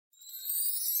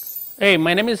Hey,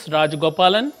 my name is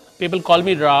Rajagopalan. People call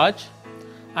me Raj.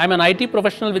 I'm an IT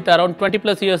professional with around 20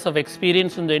 plus years of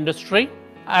experience in the industry.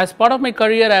 As part of my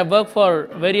career, I worked for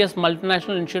various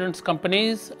multinational insurance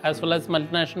companies as well as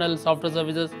multinational software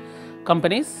services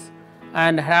companies,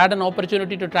 and had an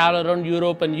opportunity to travel around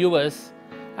Europe and US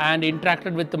and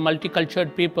interacted with the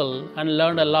multicultural people and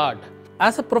learned a lot.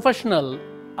 As a professional,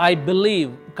 I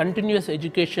believe continuous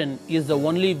education is the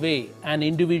only way an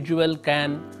individual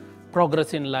can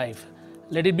progress in life.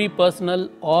 Let it be personal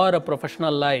or a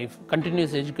professional life,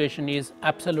 continuous education is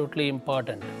absolutely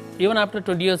important. Even after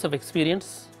 20 years of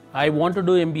experience, I want to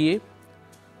do MBA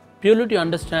purely to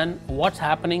understand what's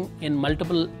happening in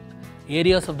multiple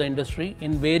areas of the industry,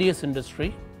 in various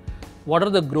industry, what are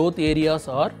the growth areas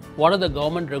are, what are the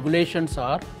government regulations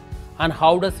are, and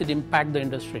how does it impact the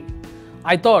industry.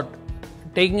 I thought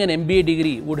taking an MBA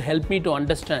degree would help me to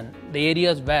understand the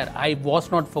areas where I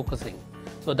was not focusing.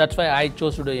 So that's why I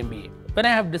chose to do MBA. When I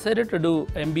have decided to do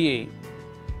MBA,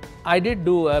 I did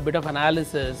do a bit of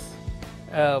analysis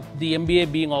of the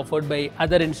MBA being offered by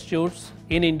other institutes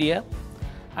in India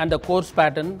and the course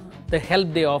pattern, the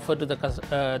help they offer to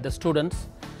the students,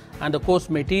 and the course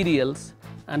materials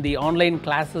and the online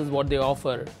classes what they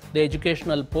offer, the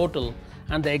educational portal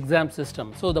and the exam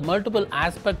system. So the multiple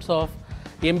aspects of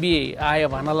MBA I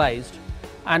have analyzed,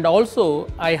 and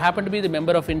also I happen to be the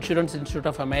member of Insurance Institute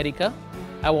of America.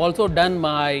 I've also done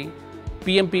my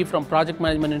PMP from Project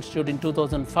Management Institute in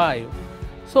 2005.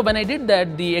 So when I did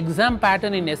that, the exam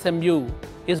pattern in SMU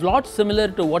is a lot similar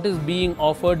to what is being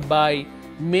offered by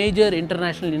major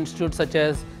international institutes such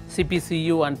as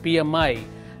CPCU and PMI.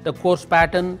 The course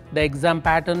pattern, the exam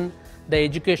pattern, the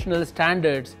educational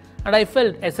standards, and I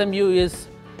felt SMU is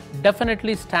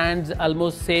definitely stands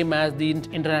almost same as the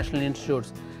international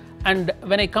institutes. And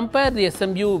when I compare the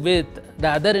SMU with the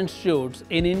other institutes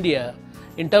in India,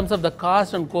 in terms of the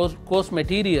cost and course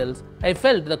materials, I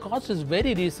felt the cost is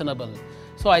very reasonable.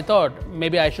 So I thought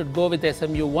maybe I should go with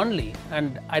SMU only,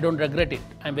 and I don't regret it.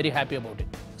 I'm very happy about it.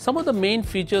 Some of the main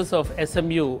features of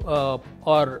SMU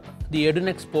are the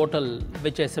EduNext portal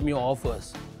which SMU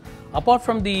offers. Apart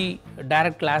from the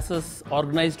direct classes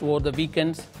organized over the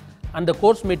weekends and the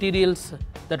course materials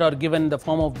that are given in the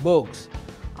form of books,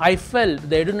 I felt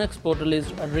the EduNext portal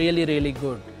is really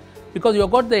good, because you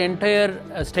have got the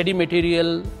entire study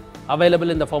material available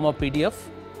in the form of PDF,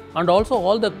 and also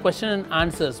all the question and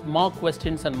answers, mock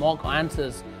questions and mock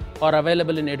answers are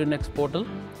available in EduNext portal,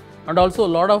 and also a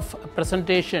lot of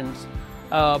presentations,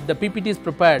 the PPTs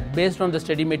prepared based on the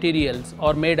study materials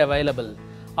are made available.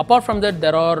 Apart from that,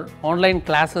 there are online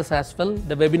classes as well,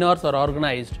 the webinars are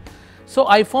organized. So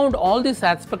I found all these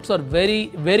aspects are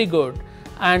very good,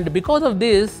 and because of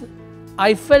this,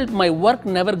 I felt my work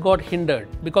never got hindered,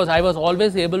 because I was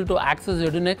always able to access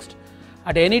EduNext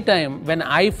at any time when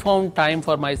I found time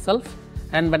for myself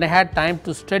and when I had time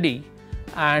to study,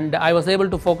 and I was able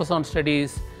to focus on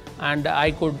studies, and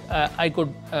I could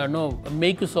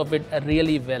make use of it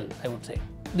really well, I would say.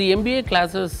 The MBA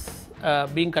classes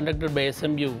being conducted by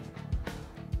SMU,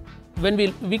 when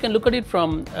we can look at it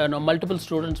from multiple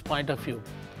students' point of view.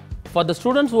 For the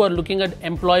students who are looking at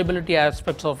employability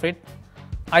aspects of it,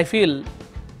 I feel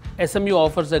SMU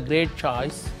offers a great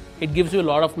choice. It gives you a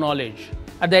lot of knowledge.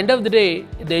 At the end of the day,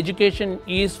 the education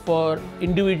is for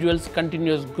individuals'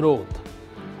 continuous growth.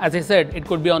 As I said, it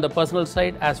could be on the personal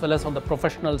side as well as on the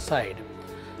professional side.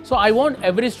 So I want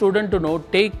every student to know,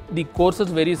 take the courses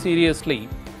very seriously,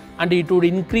 and it would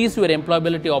increase your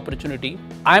employability opportunity.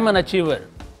 I am an achiever.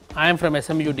 I am from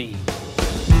SMU-DE.